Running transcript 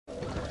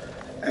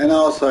And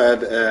also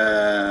add,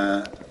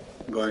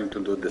 going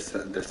to do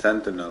the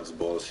Sentinels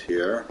boss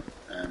here,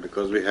 and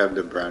because we have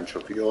the branch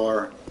of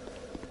Yore,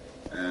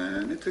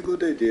 and it's a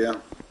good idea.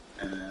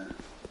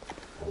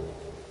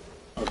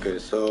 Okay,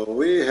 so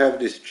we have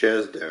this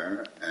chest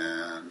there,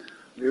 and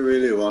we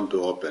really want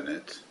to open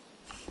it,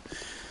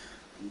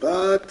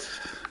 but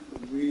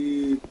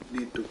we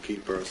need to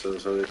keep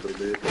ourselves a little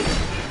bit.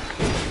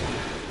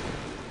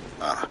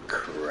 Ah,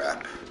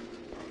 crap.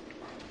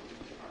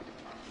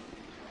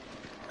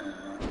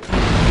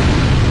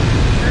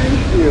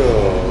 Thank you!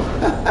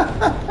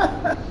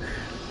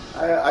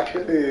 I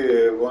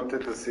actually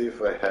wanted to see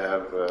if I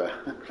have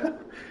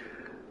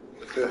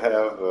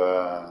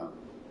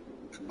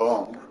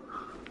bomb,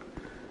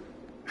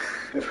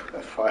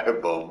 a fire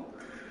bomb.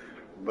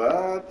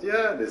 But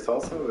yeah, this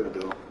also will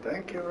do.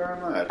 Thank you very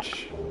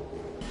much.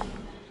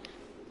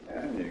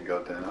 And you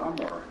got an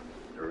armor,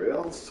 a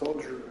real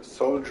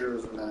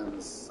soldier's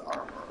man's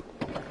armor.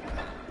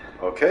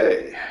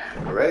 Okay,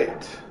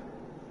 great.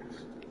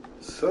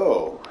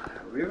 So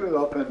we will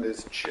open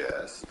this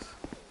chest.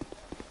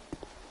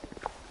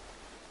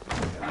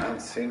 And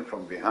unseen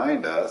from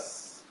behind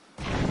us,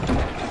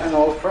 an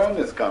old friend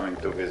is coming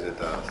to visit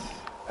us.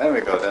 And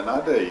we got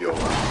another Yore.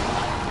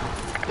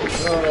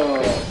 So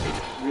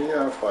we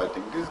are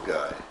fighting this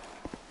guy.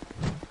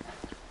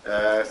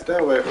 Stay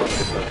away from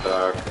this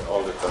attack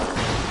all the time.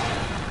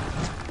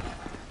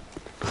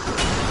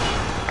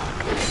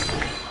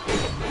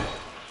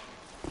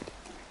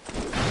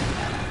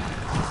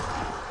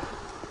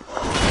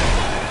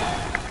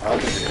 How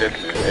did he hit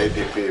me?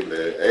 ADP,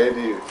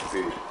 ADP.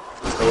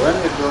 So when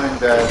he's doing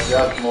that,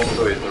 just move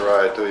to his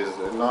right, to his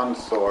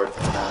non-sword,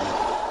 and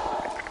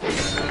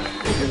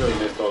he will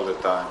miss all the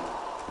time.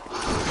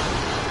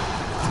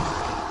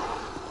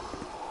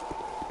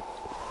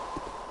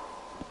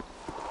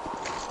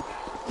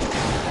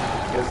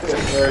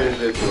 It's very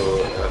easy to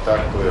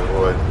attack to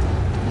avoid.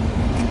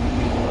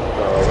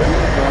 So when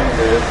you're doing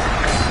this,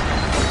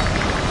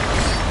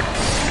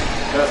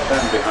 just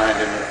stand behind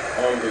him.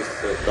 All this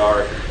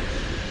dark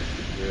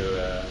will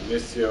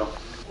miss you.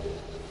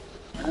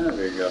 And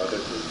we got a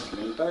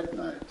Twinkling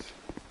Titanite.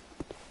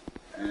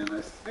 And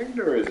I think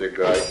there is a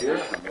guy here.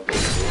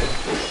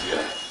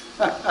 Yes.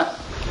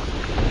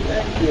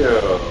 Thank you.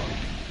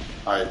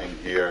 Hiding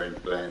here in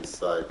plain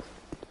sight.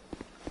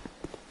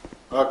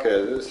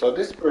 Okay, so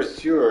these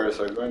pursuers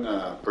are going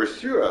to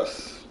pursue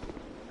us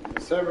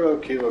in several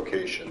key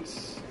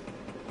locations.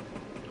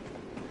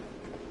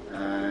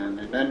 And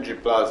in NG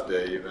Plus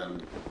they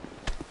even...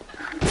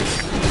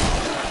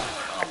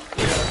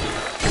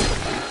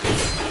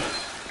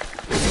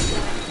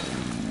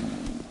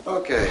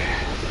 Okay,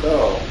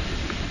 so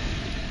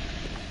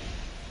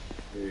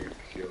we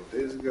kill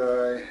this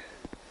guy.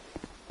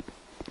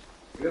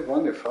 We have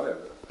only 4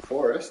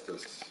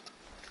 Estus.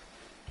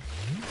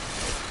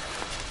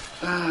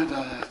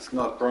 That's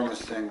not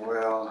promising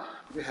well.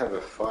 We have a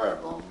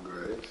firebomb,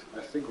 great. I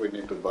think we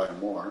need to buy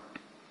more.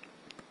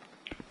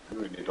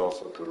 And we need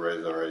also to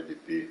raise our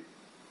ADP.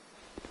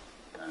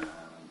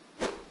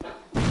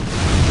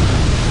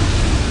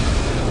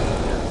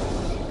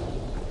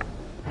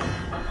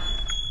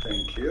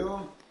 Thank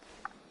you.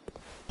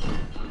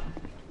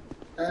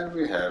 And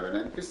we have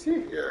an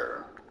NPC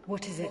here.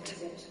 What is it?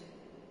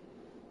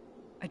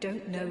 I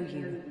don't know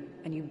you,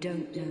 and you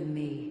don't know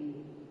me.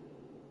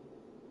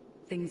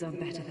 Things are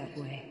better that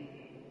way.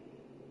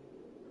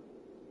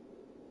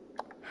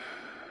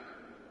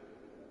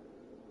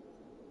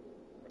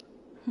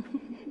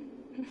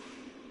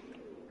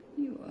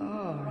 You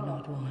are an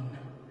odd one.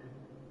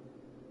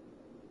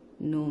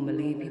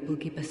 Normally, people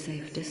keep a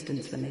safe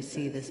distance when they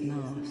see this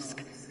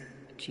mask.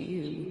 But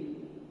you...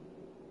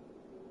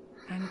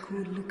 I'm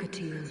called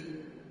Lucatiel.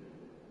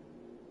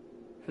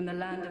 From the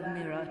land of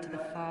Mirrah to the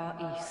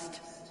far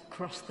east,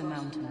 across the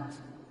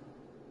mountains.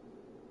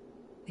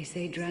 They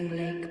say Drang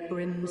Lake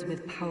brims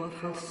with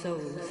powerful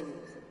souls.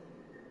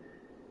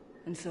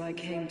 And so I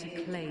came to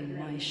claim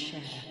my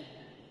share.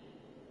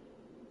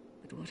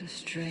 But what a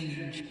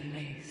strange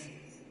place.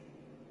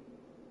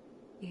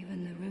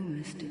 Even the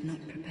rumors did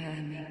not prepare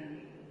me.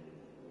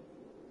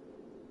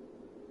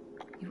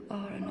 You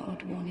are an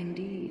odd one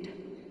indeed.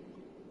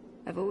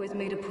 I've always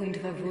made a point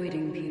of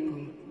avoiding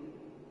people,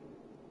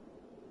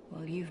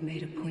 while you've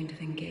made a point of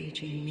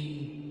engaging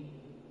me.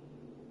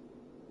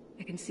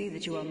 I can see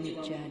that you are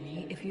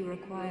mid-journey. If you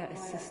require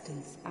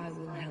assistance, I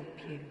will help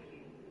you.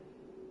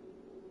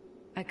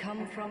 I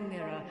come from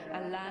Mirrah,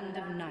 a land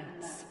of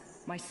knights.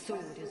 My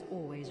sword is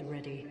always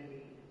ready.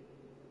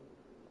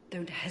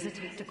 Don't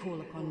hesitate to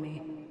call upon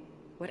me.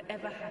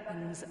 Whatever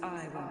happens,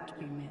 I won't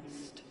be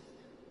missed.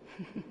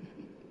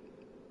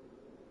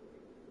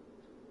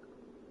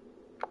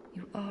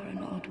 You are an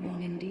odd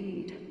one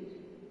indeed.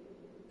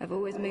 I've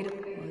always made a...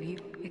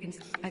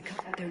 Well,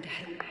 don't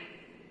help.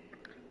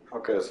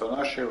 Okay, so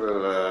now she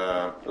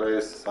will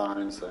place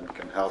signs and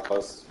can help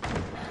us.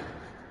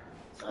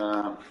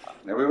 And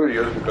we will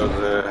use,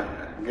 because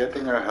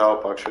getting her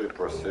help actually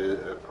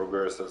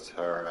progresses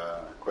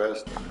her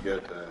quest to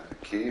get a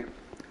key.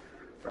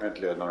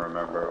 Apparently I don't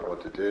remember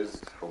what it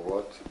is, for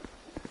what.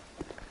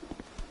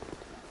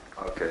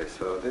 Okay,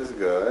 so this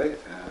guy,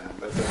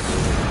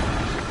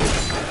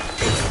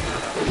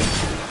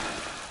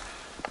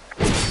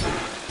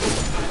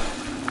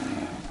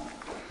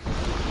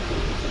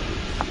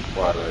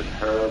 Twilight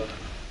Herb.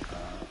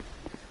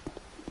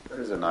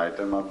 There is an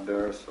item up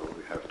there, so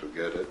we have to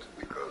get it,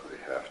 because we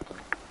have to.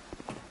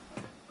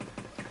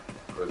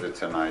 Because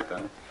it's an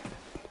item.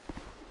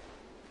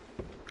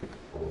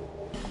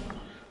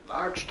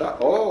 Large Titan.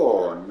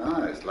 Oh,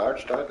 nice.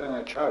 Large Titan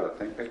and child. I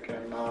think I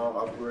can now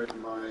upgrade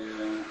my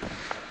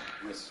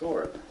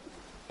sword.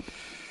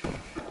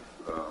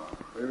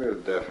 We will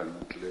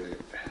definitely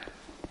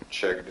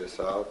check this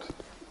out.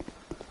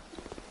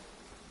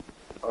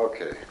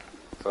 Okay.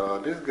 So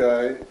this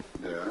guy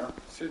there,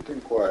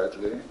 sitting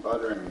quietly,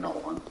 bothering no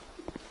one.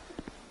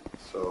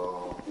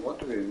 So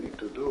what we need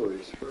to do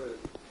is first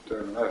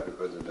turn left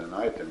because there's an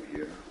item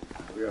here.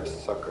 We are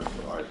suckers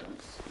for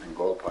items, and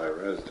gold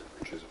pyres,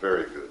 which is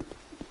very good,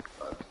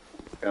 but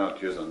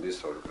cannot use on this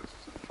sword because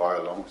it's a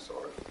fire long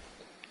sword.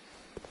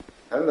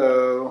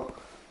 Hello.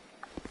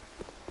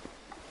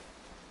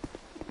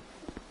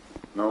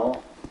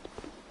 No?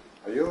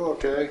 Are you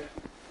okay?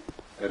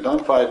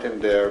 Don't fight him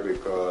there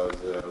because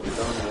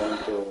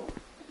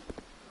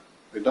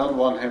we don't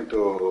want him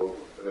to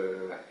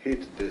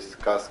hit this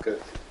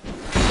casket.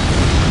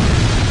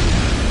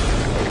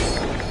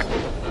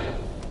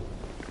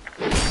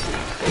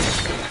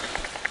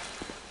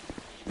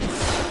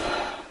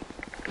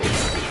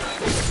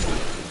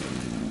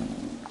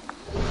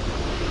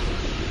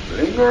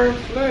 Lingering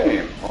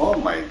flame. Oh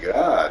my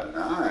god,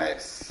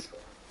 nice.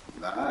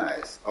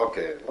 Nice.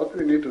 Okay, what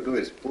we need to do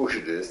is push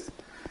this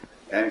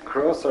and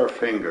cross our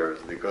fingers,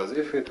 because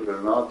if it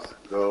will not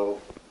go,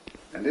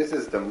 and this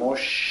is the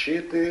most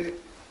shitty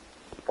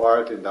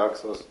part in Dark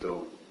Souls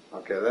 2.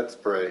 Okay, let's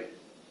pray.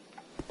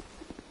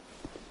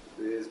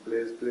 Please,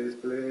 please, please,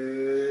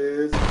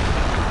 please.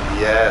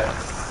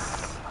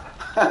 Yes.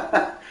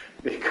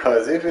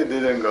 Because if it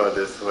didn't go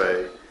this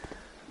way,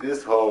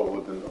 this hole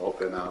wouldn't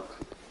open up.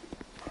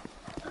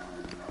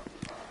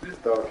 This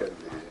door can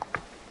be.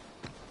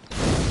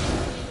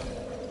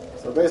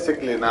 So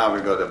basically now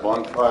we got a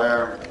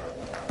bonfire.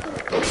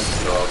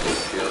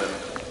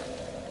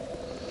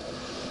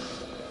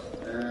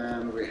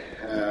 And we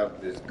have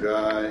this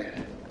guy.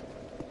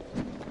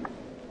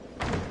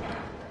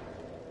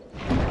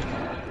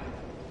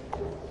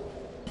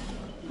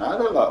 Not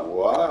a lot.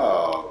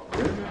 Wow,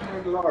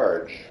 really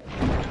large.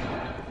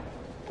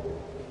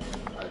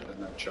 I did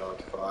not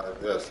charge 5.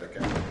 Yes, I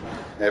can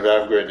maybe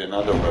upgrade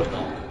another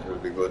weapon. It will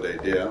be a good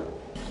idea.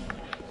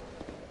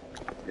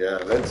 Yeah,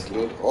 let's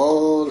loot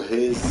all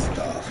his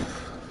stuff.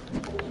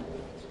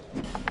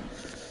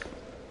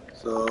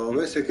 So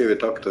basically we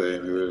talk to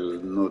him, we will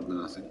loot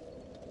nothing.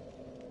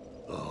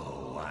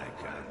 Oh, why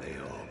can't they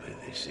all be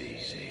this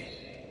easy?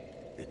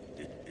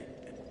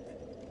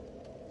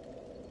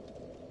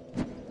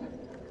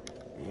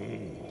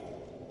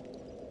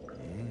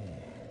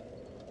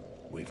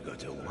 We've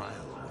got a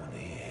wild one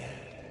here.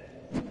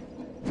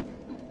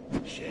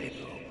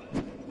 Shape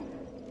up.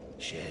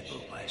 Shape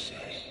up, I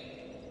say.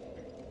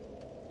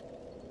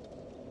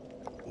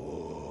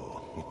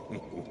 Oh,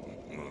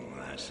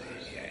 that's it,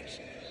 yes.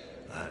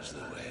 That's the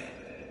way.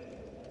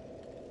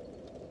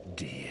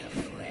 Dear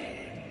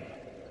flame,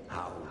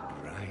 how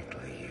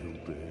brightly you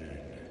burn.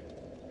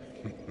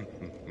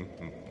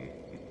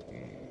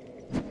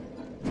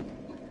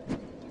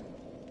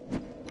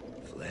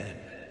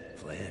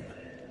 Flame,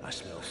 I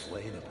smell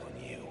flame upon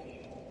you.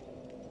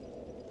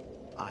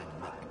 I'm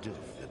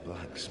Macduff the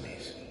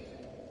blacksmith.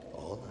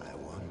 All I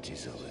want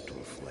is a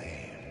little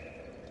flame.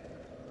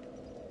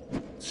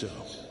 So,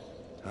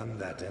 hand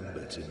that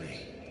ember to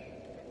me.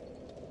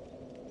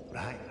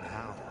 Right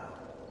now,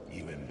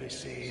 you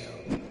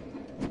imbecile.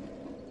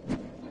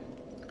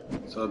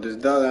 So this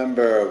dull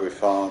ember we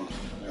found,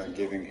 we are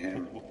giving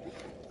him.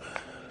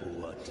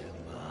 What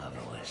a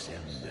marvelous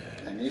ember.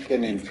 And he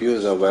can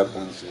infuse our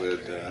weapons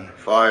with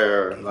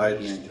fire,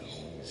 lightning.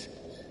 Stones,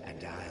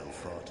 and I'll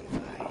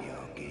fortify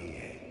your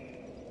gear.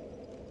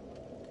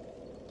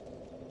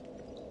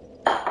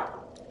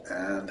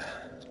 And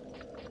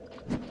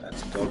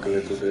let's talk a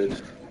little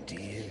bit.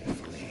 Dear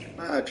flame.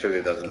 Actually,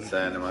 it doesn't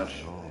say any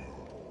much.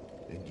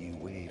 And you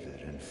waver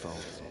and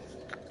falter.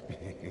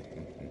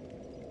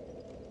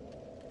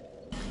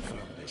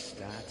 From the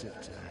start of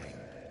time,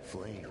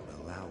 flame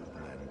allowed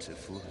man to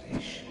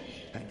flourish,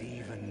 and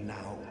even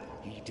now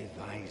he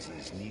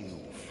devises new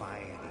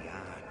fiery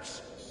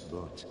arts.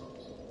 But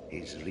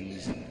his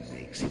reason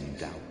makes him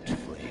doubt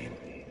flame.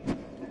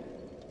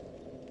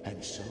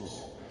 And so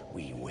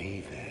we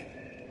waver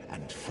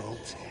and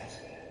falter.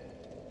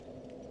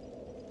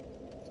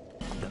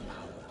 The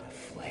power of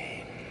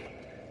flame,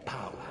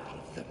 power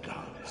of the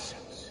gods.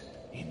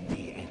 In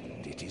the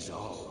end, it is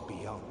all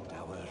beyond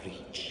our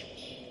reach.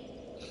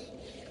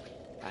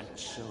 And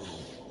so,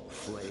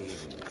 flame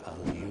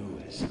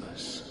allures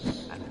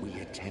us, and we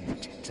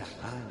attempt to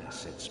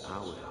harness its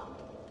power.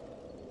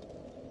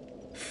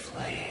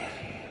 Flame,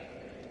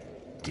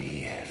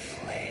 dear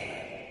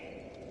flame.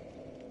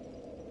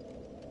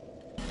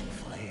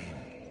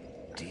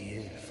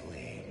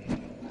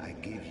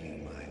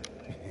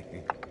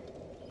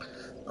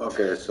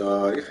 Okay,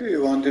 so if we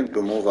want him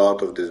to move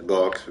out of this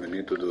box, we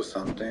need to do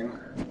something.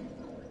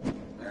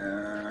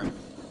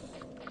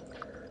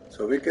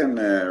 So we can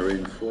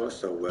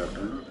reinforce a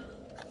weapon.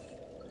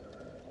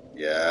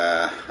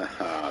 Yeah,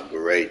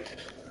 great.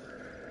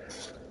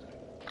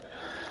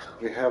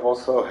 We have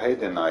also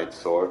Haydenite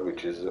sword,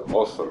 which is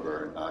also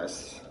very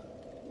nice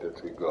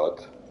that we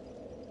got.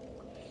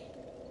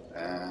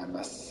 And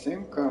I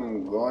think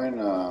I'm going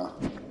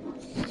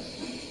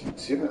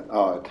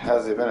it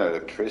has even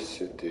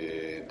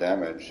electricity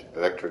damage,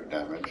 electric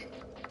damage.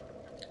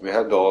 We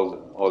had the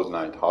old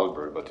Knight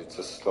Halberd, but it's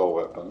a slow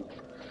weapon.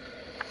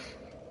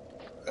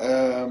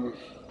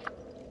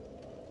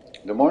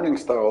 The Morning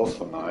Star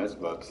also nice,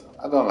 but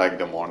I don't like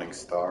the Morning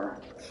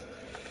Star.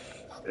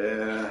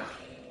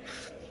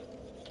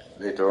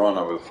 Later on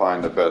I will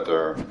find a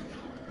better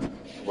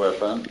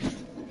weapon.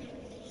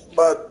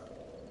 But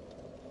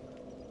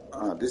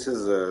this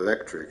is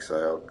electric,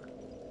 so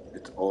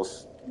it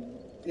also...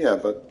 Yeah,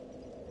 but...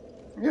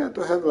 Yeah,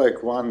 to have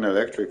like one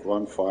electric,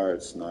 one fire,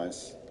 it's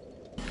nice.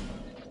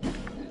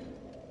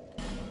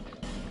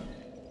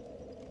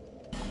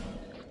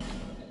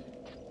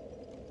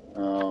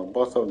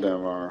 Both of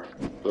them are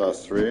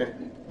 +3.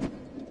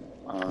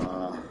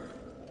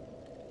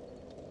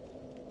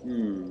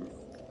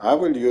 I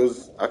will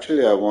use...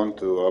 Actually, I want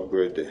to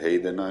upgrade the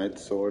Haydenite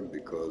sword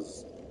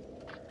because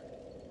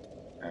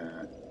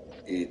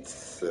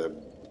it's...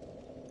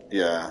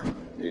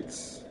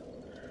 it's...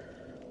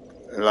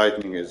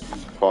 Lightning is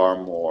far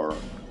more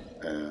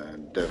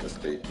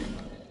devastating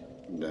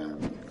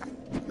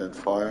than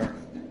fire.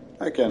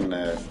 I can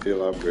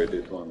still upgrade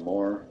it one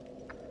more.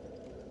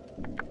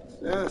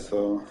 Yeah,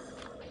 so...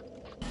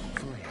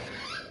 Flame.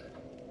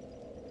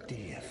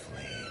 Dear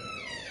flame.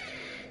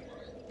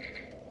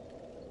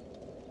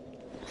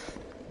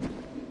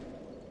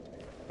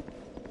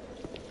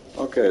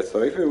 Okay,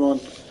 so if we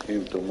want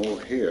him to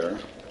move here,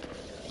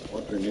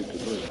 what we need to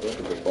do is go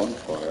to the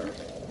bonfire,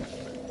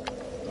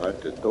 light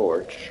the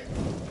torch,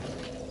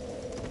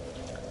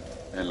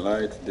 and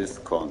light this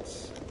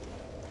sconce.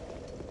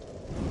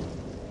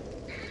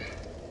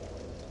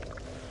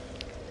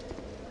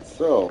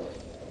 So,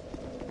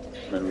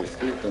 when we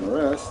sleep and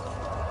rest,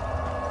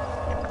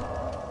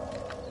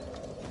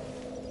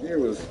 he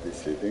will be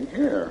sitting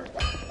here.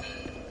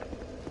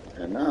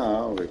 And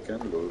now we can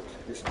loot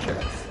his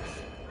chest.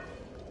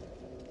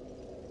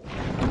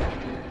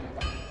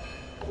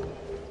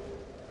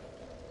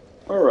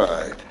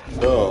 Alright,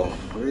 so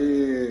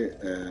we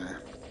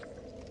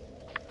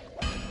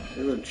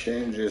will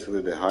change this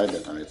with the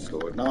Haydenite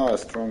sword. Now our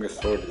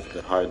strongest sword is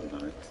the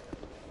Haydenite,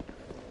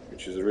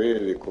 which is a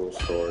really cool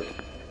sword.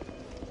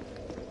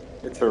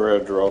 It's a rare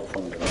drop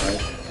from the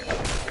knight.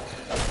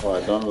 Oh,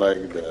 I don't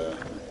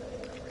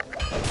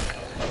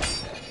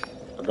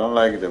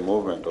like the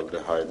movement of the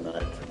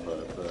Haydenite,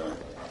 but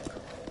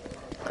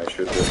I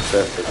should have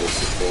tested it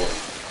before.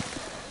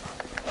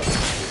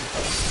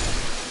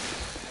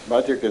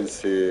 But you can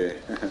see.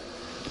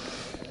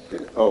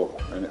 Oh,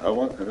 and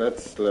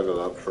let's level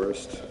up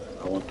first.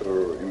 I want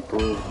to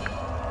improve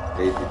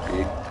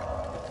ADP.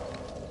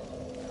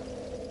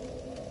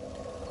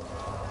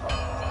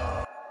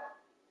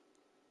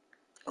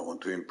 I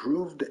want to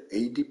improve the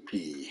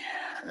ADP,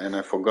 and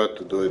I forgot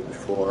to do it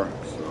before,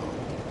 so.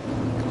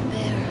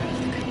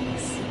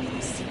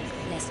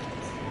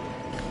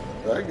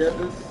 Did I get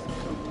this?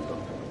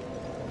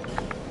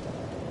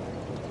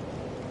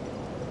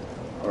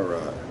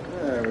 Alright,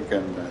 yeah, we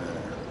can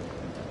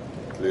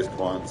at least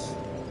once.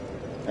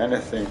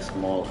 Anything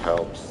small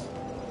helps.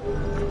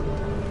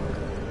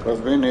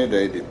 Because we need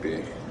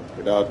ADP.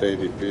 Without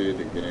ADP,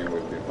 the game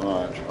will be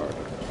much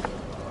harder.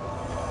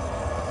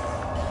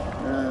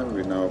 And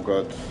we now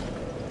got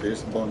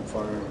this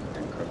bonfire. We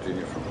can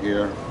continue from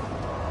here.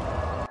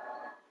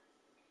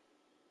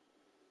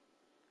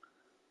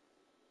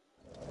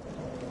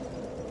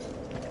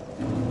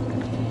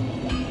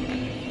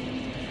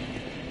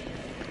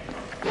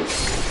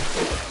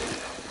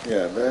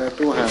 Yeah, the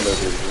two-handed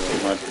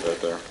is much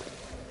better.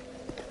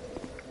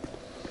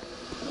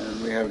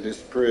 And we have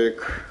this prick.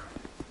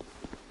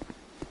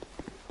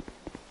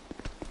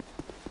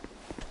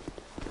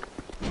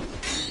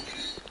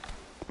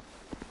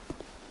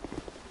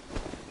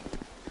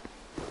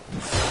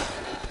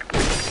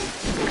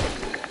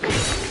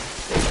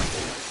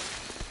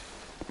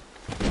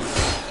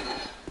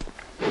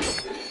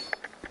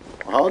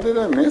 How did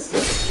I miss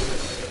it?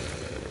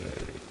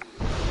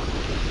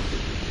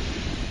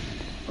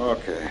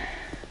 Okay,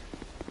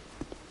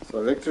 so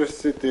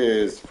electricity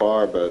is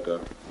far better.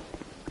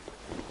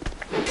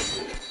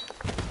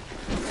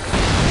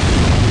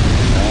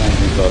 And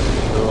because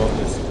of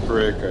this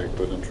prick, I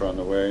couldn't run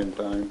away in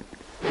time.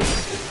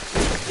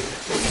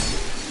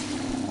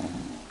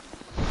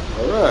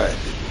 Alright.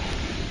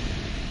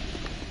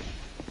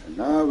 And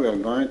now we are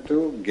going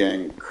to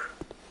gank.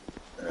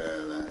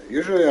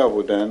 Usually I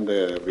would end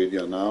the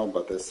video now,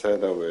 but I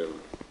said I will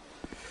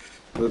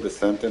do the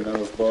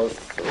Sentinels boss.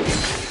 So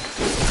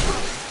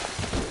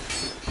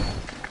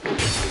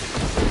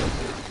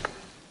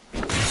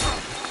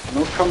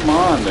no, come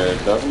on,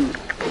 it doesn't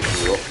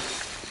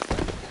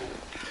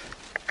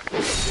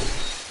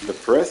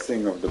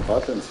pressing of the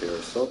buttons here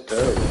is so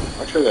terrible.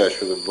 Actually, I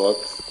should have bought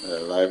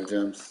life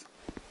gems.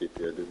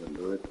 Pity I didn't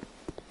do it.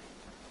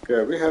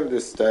 Okay, we have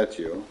this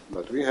statue,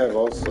 but we have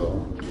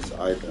also these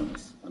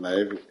items, and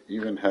I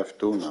even have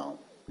two now,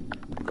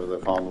 because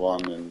I found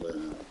one in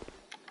the...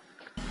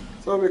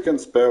 So we can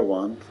spare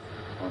one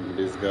on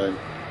this guy.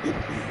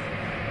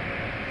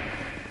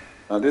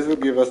 Now this will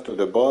give us to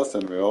the boss,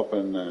 and we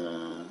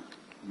open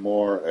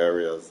more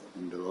areas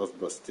in the Lost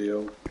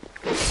Bastille.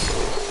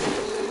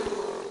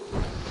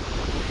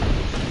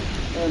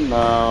 And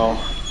now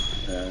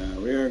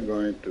we are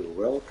going to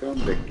welcome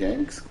the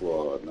gang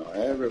squad. Now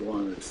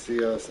everyone will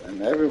see us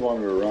and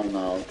everyone will run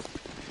out.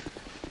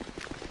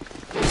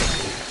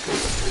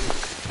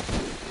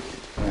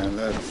 And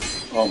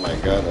that's... oh my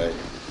god,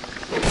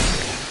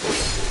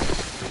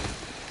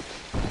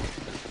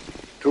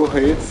 two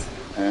hits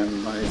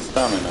and my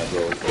stamina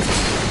goes.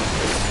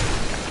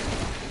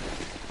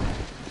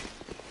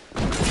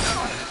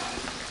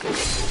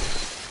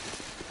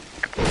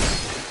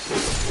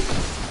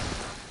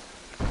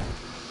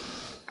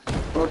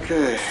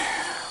 Okay,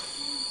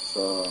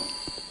 so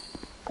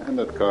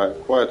ended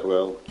quite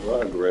well.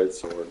 What a great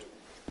sword.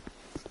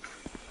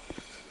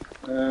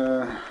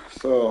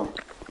 So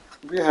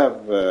we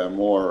have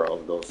more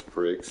of those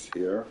pricks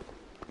here.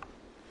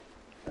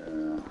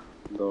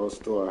 Those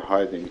two are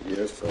hiding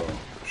here, so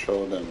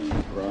show them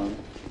and run.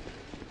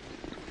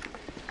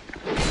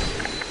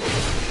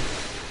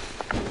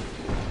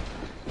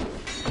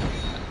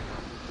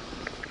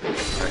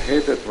 I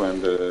hate it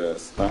when the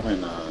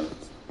stamina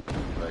is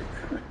like...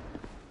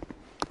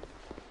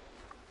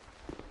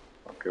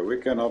 Okay, we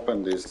can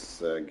open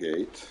this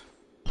gate.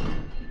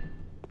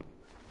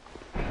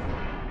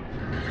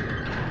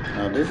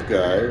 Now this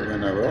guy,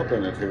 when I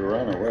open it, he'll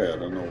run away. I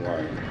don't know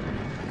why.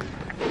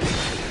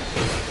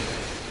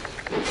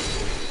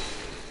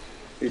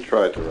 He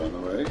tried to run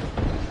away.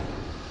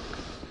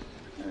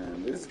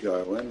 And this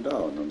guy went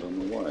down. I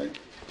don't know why.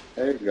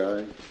 Hey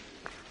guy.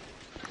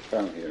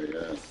 Come here,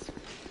 yes.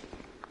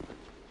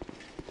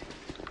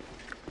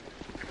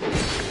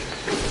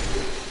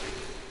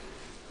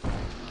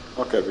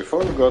 Okay,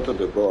 before we go to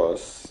the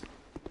boss,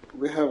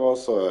 we have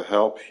also a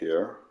help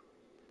here.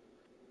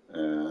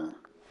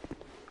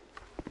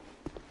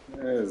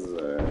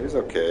 He's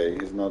okay,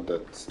 he's not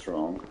that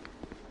strong,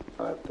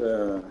 but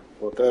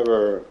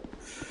whatever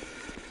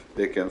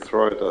they can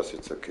throw at us,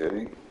 it's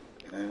okay.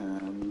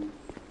 And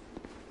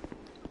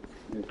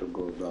need to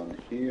go down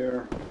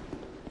here.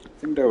 I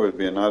think there will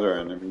be another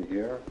enemy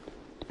here.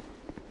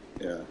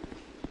 Yeah.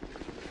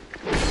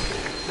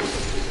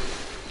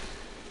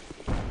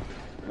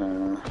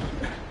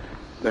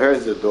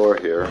 There's a door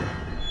here,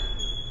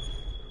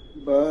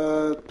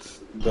 but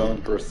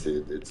don't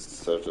proceed, it's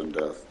certain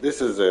death.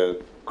 This is a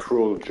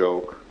cruel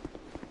joke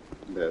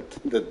that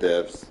the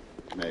devs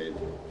made.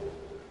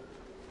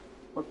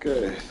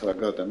 Okay, so I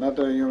got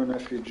another human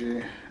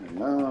effigy, and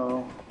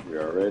now we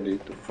are ready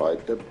to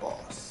fight the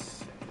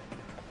boss.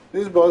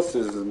 This boss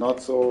is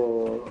not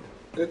so...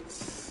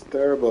 it's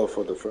terrible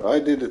for the first... I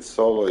did it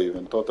solo,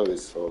 even totally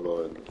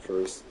solo in the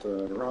first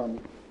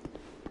run.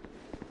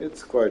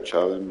 It's quite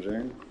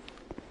challenging.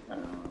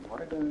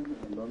 Why don't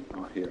I don't...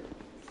 oh, here.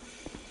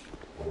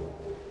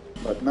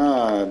 But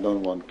now I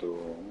don't want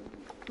to...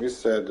 We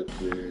said that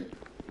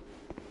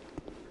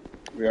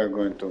we are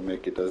going to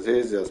make it as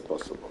easy as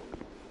possible.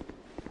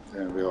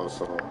 And we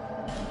also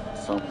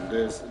summon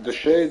this. The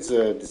shades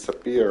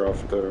disappear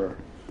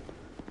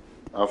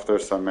after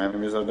some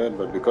enemies are dead,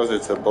 but because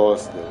it's a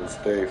boss, they will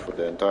stay for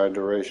the entire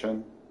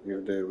duration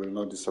if they will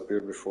not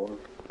disappear before.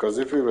 Because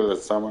if we will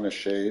summon a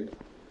shade,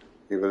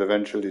 he will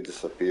eventually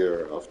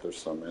disappear after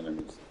some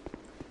enemies.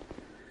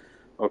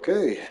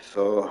 Okay,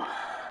 so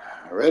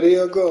ready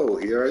or go,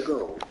 here I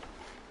go.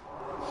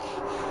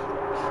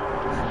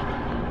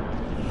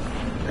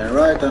 And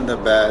right on the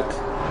bat,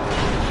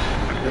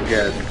 you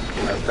get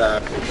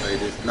attacked by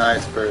this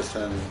nice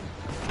person.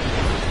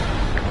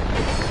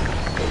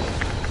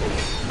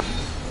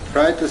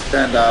 Try to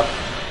stand up,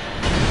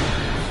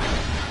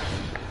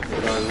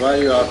 because while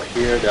you're up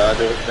here,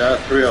 there are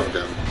three of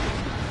them.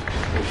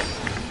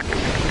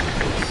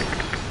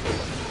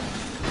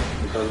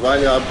 Because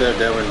while you're up there,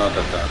 they will not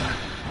attack.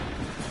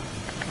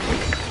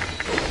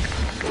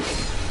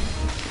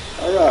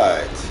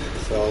 Alright,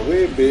 so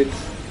we beat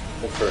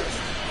the first.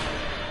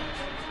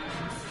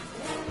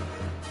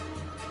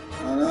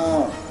 Oh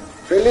no!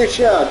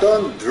 Felicia,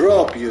 don't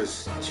drop, you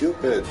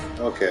stupid!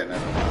 Okay,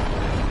 never mind.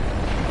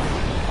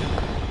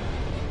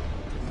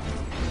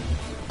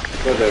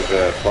 Could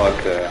have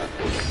fought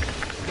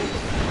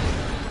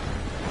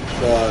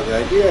So the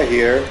idea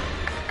here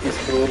is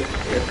to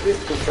at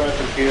least to try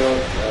to kill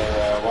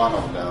one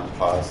of them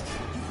fast.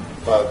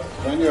 But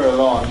when you're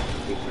alone,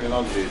 it will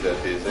not be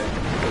that easy.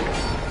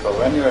 So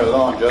when you're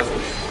alone, just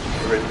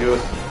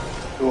reduce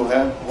to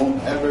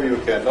whomever you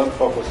can. Don't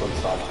focus on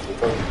someone,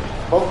 because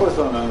focus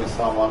on only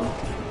someone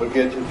will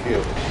get you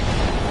killed.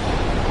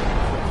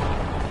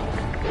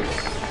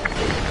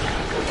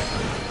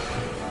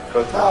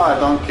 But now I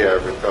don't care,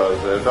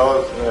 because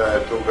those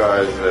two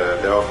guys,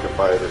 they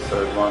occupy the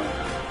third one.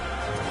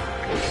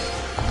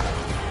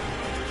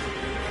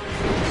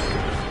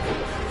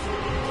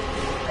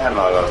 And I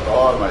lost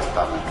all my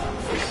stamina.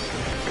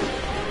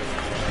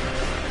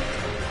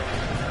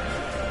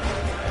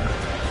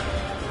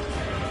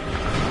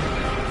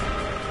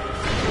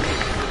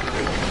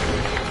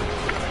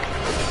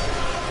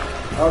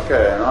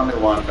 Okay, and only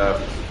one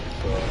left.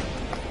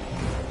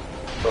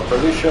 So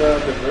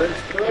Felicia, the Great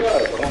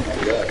Squad. Oh my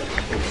god.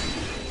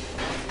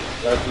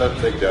 Let's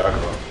take the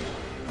aqua.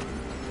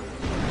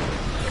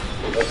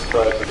 Let's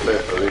try to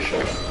save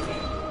Felicia.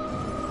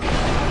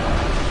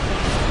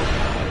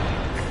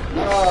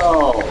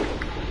 No!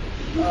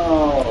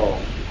 No!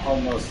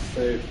 Almost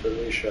saved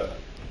Felicia.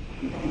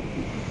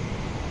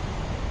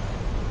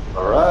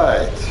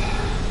 Alright.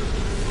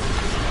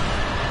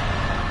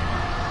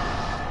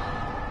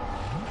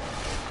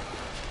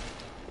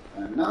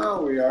 And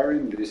now we are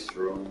in this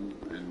room,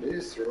 and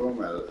this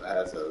room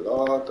has a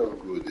lot of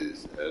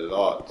goodies, a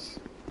lot.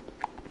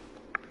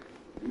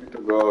 You need to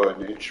go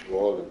in each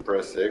wall and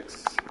press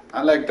X.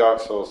 Unlike Dark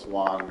Souls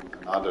 1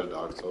 and other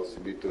Dark Souls,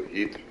 you need to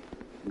hit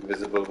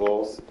invisible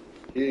walls.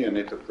 Here you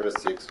need to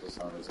press X for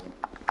some reason.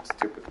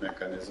 Stupid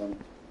mechanism.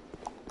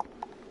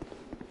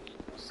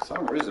 For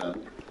some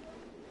reason.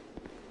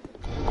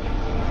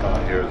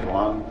 Oh, here's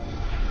one.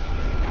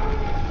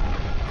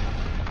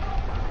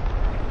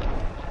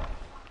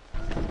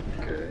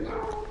 Okay.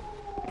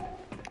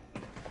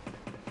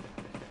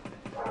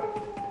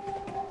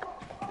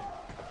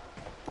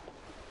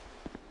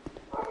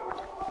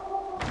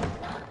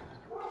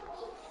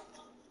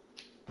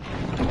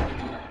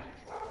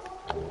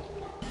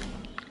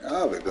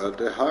 Ah, we got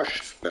the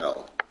Hush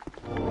spell.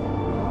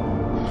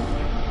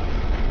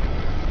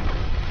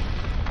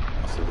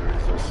 So there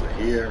is also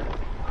here.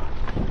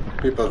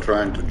 People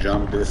trying to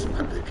jump this,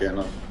 but they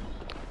cannot.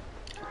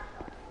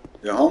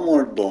 The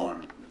Homeward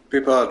Born.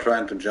 People are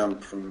trying to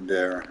jump from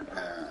there,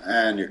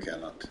 and you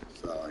cannot.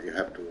 So you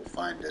have to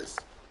find this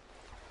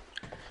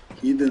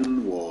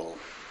hidden wall.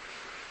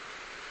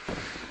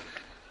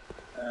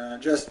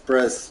 Just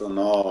press on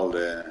all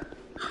the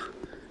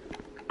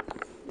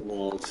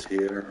walls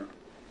here.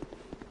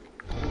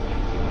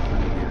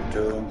 Here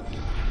too.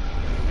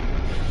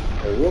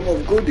 A room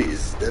of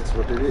goodies. That's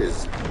what it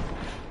is.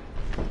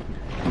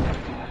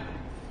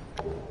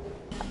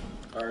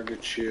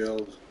 Target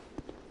shield.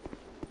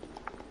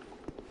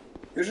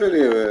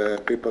 Usually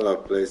people are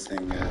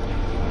placing,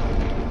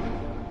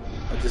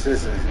 but this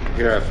is,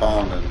 here I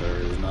found and there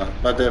is not,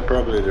 but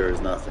probably there is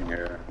nothing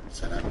here.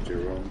 It's an empty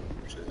room,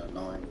 which is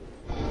annoying.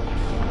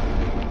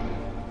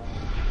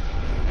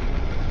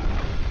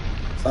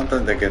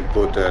 Sometimes they can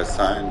put a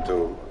sign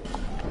to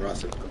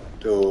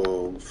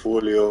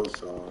fool you,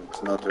 so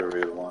it's not a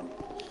real one.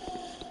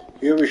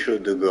 Here we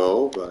should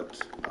go, but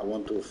I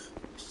want to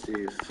see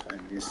if I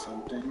missed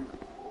something.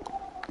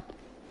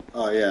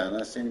 Oh yeah, and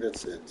I think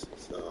that's it.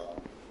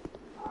 So,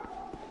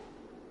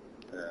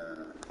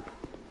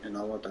 you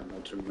know what? I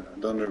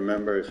don't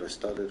remember if I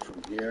started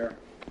from here.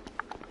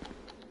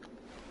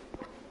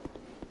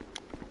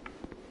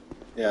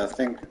 Yeah, I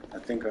think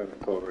I've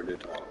covered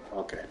it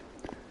all. Okay.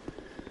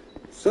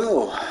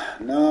 So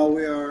now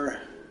we are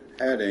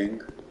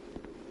heading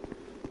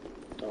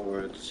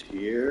towards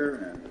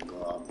here and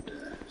go up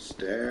the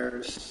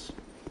stairs.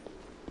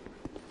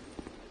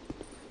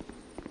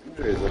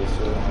 There is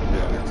also,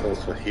 yeah, it's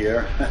also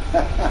here.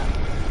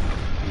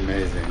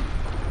 Amazing.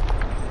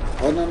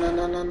 Oh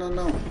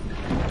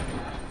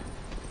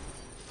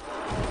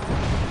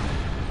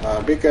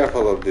no. Be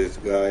careful of these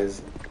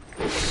guys.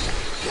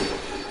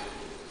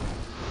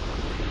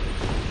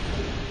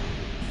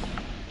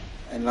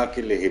 And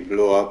luckily he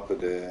blew up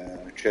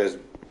the chest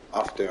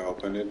after I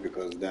opened it,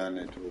 because then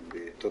it would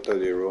be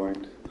totally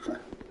ruined.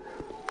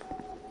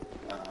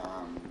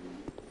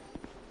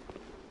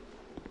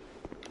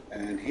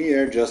 And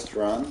here, just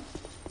run.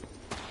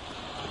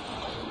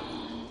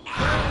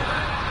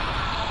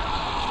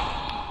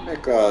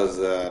 Because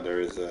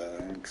there is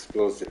an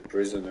explosive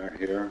prisoner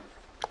here.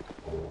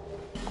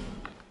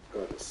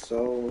 Got a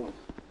soul.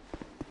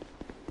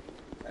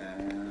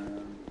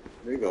 And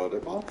we got a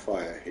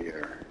bonfire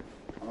here.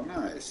 Oh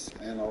nice.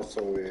 And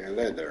also a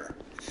leather.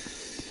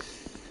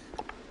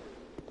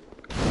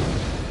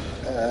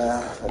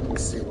 Let me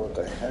see what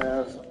I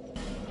have.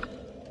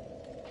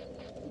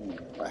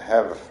 I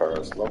have a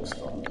ferrous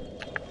lockstone.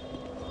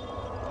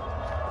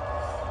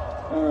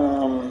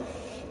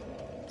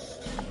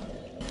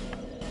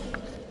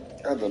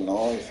 I don't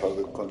know if I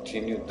will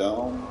continue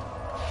down.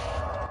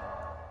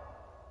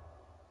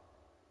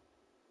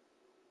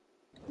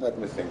 Let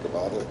me think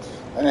about it.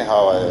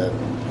 Anyhow, at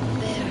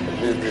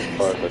least this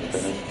part I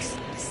finished.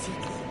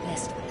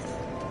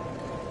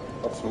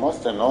 What's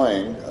most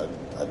annoying,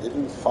 I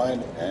didn't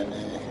find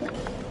any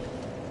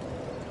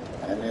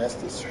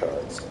Estus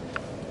shards.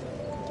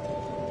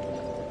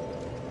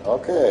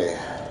 Okay.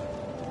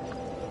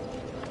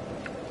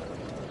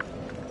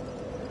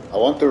 I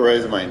want to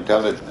raise my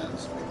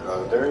intelligence,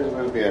 because there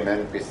will be an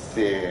NPC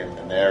in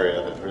an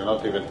area that will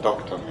not even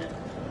talk to me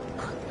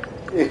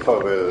if I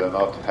will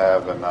not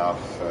have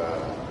enough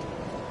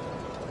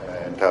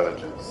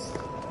intelligence.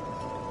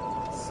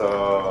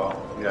 So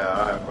yeah,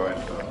 I'm going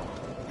to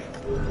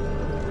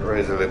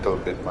raise a little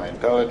bit my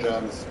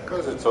intelligence,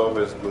 because it's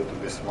always good to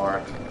be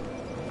smart.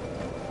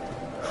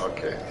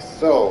 Okay,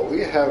 so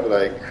we have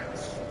like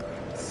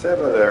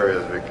several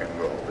areas we can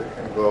go. We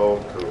can go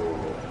to...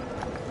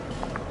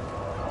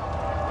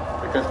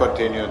 We can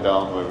continue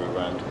down where we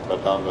went,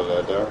 but down the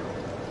ladder.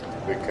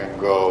 We can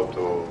go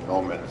to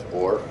No Man's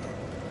Wharf,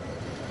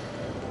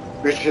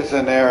 which is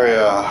an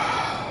area,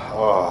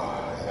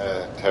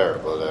 a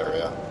terrible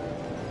area,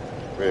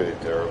 really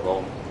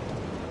terrible.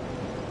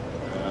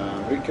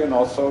 We can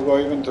also go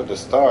even to the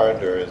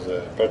start. There is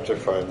a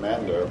petrified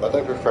man there, but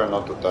I prefer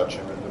not to touch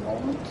him at the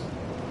moment.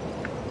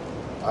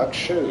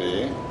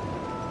 Actually,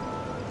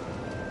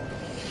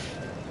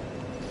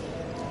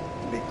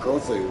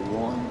 because I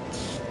want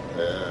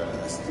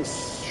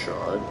Estus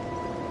shard.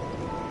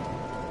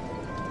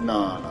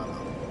 No.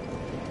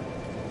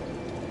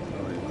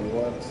 Oh, you know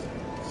what?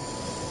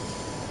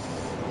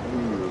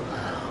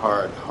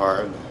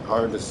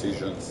 Hard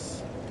decisions.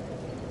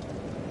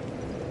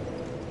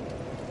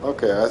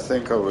 Okay, I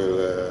think I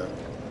will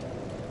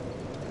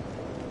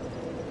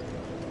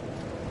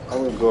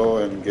go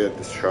and get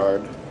this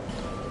shard.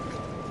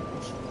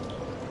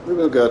 We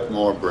will get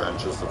more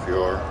branches of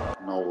Yore,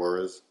 no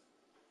worries.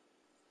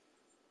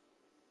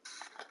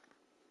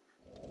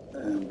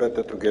 And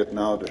better to get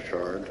now the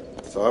shard.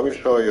 So I will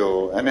show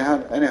you,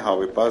 anyhow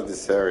we passed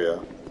this area,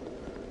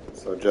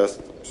 so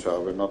just so I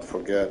will not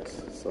forget.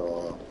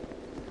 So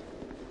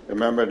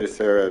remember this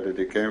area that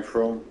you came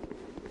from,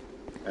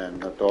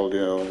 and I told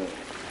you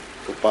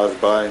to pass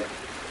by.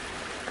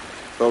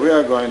 So we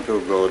are going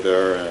to go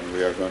there and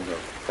we are going to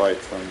fight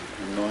some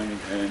annoying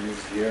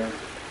enemies here,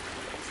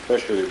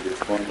 especially this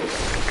one.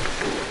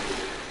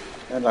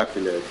 And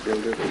luckily I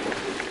killed it.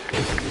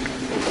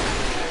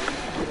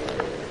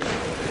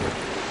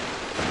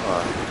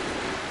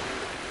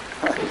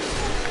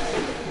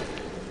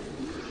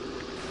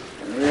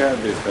 And we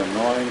have this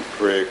annoying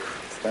prick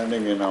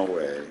standing in our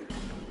way.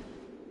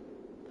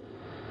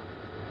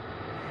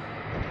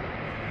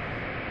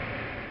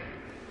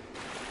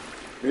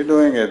 We're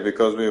doing it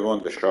because we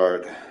want the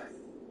shard.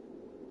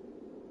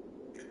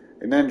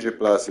 In NG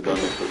Plus you don't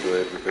need to do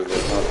it because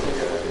there's nothing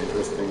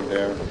interesting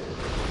there.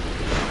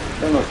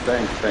 They're not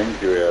saying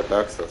thank you yet,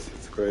 Access,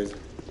 it's crazy.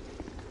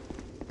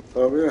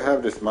 So we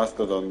have this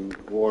Mastodon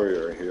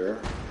warrior here.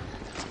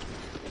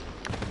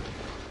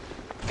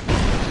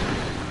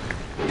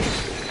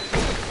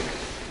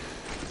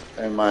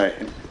 And my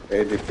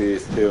ADP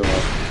is still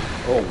not...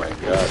 Oh my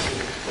god.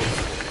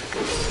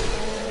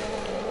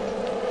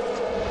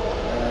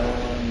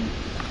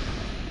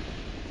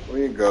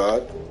 We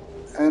got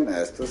an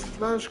Estus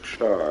Flask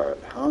shard.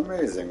 How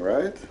amazing,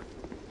 right?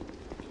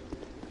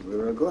 We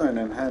will go and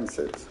enhance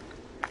it.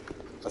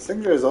 I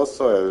think there is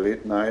also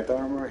elite knight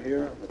armor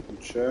here. Let me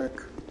check.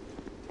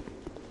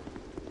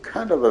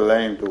 Kind of a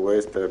lame to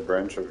waste a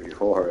branch of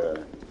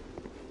Yore.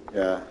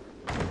 Yeah,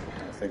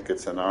 I think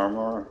it's an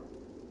armor.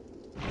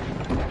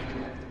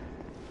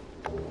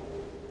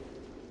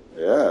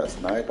 Yes,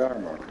 knight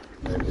armor.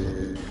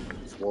 Maybe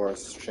it's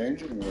worth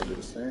changing. What do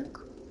you think?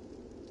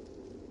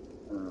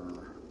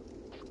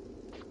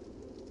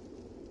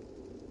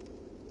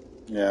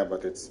 Yeah,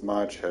 but it's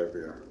much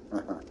heavier.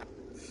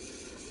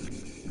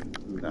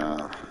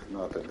 Nah,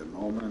 not at the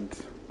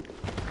moment.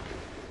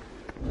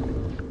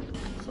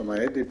 So my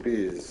ADP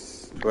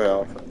is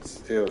 12 and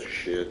still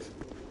shit.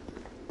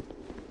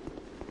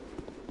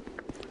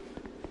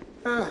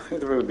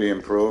 It will be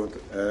improved.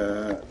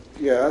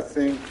 Yeah, I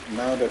think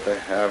now that I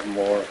have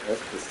more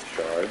Estus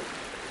shard,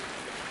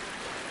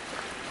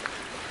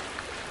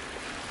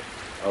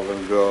 I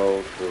will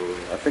go to...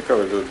 I think I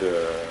will do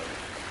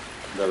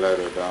the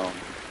ladder down.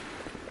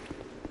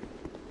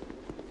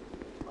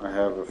 I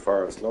have a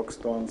Forest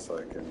Lockstone, so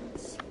I can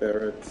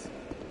spare it.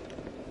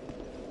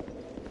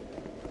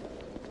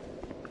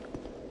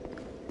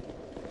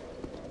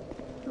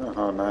 Oh,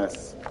 how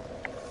nice.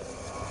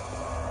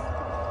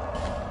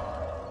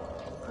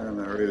 And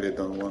I really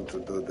don't want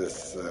to do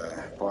this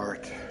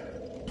part.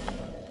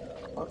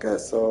 Okay,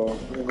 so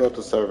we go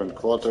to servant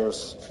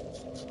quarters.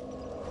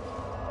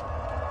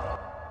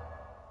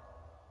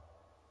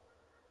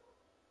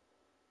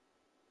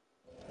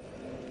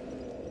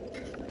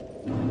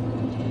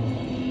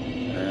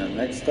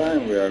 Next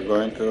time we are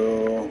going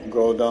to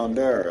go down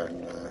there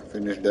and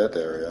finish that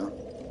area.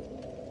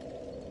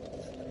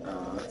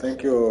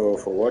 Thank you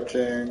for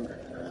watching,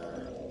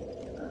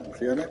 and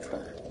see you next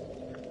time.